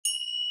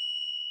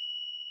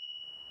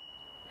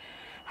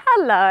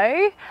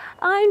Hello,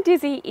 I'm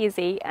Dizzy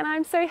Izzy and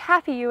I'm so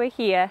happy you are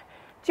here.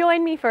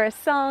 Join me for a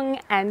song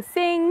and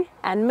sing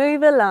and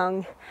move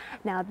along.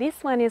 Now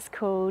this one is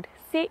called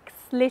 6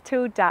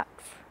 Little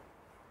Ducks.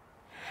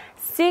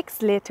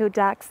 6 little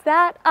ducks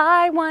that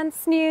I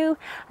once knew,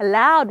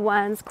 loud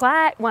ones,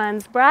 quiet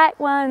ones, bright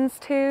ones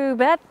too.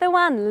 But the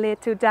one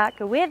little duck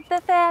with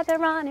the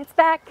feather on its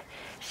back,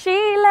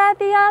 she led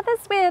the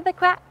others with a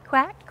quack,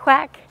 quack,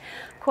 quack,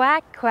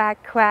 quack,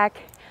 quack, quack,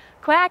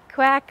 quack,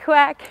 quack,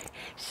 quack.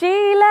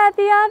 She led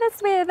the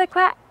others with a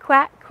quack,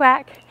 quack,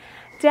 quack.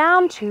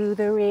 Down to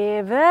the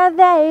river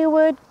they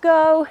would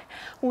go,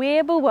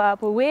 wibble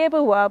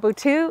wobble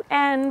to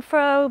and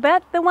fro.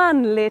 But the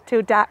one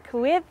little duck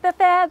with the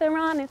feather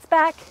on its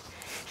back,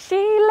 she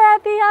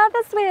led the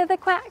others with a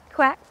quack,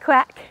 quack,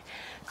 quack,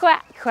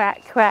 quack,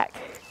 quack, quack,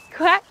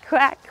 quack,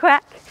 quack,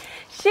 quack.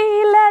 She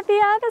led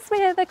the others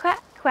with a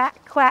quack,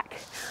 quack, quack.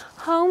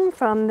 Home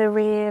from the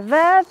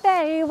river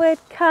they would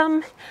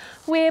come,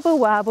 wibble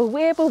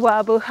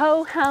wobble,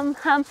 ho hum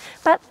hum.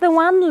 But the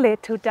one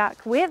little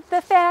duck with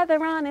the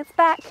feather on its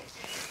back,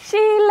 she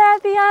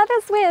led the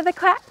others with a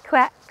quack,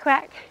 quack,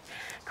 quack,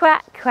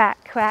 quack, quack,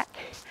 quack,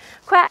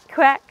 quack,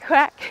 quack,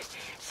 quack.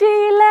 She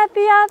led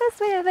the others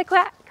with a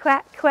quack,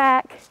 quack,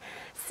 quack.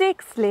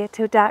 6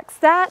 little ducks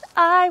that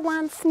I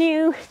once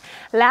knew,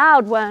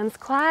 loud ones,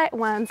 quiet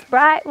ones,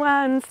 bright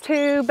ones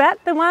too.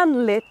 But the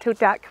one little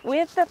duck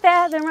with the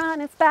feather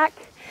on its back,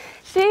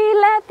 she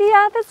led the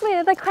others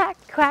with a quack,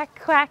 quack,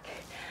 quack,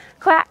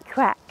 quack,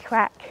 quack,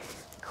 quack,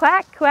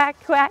 quack, quack,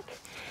 quack.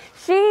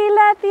 She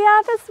led the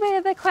others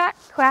with a quack,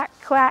 quack,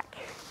 quack.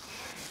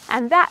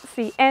 And that's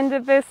the end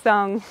of the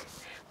song,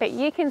 but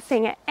you can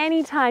sing it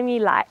anytime you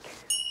like.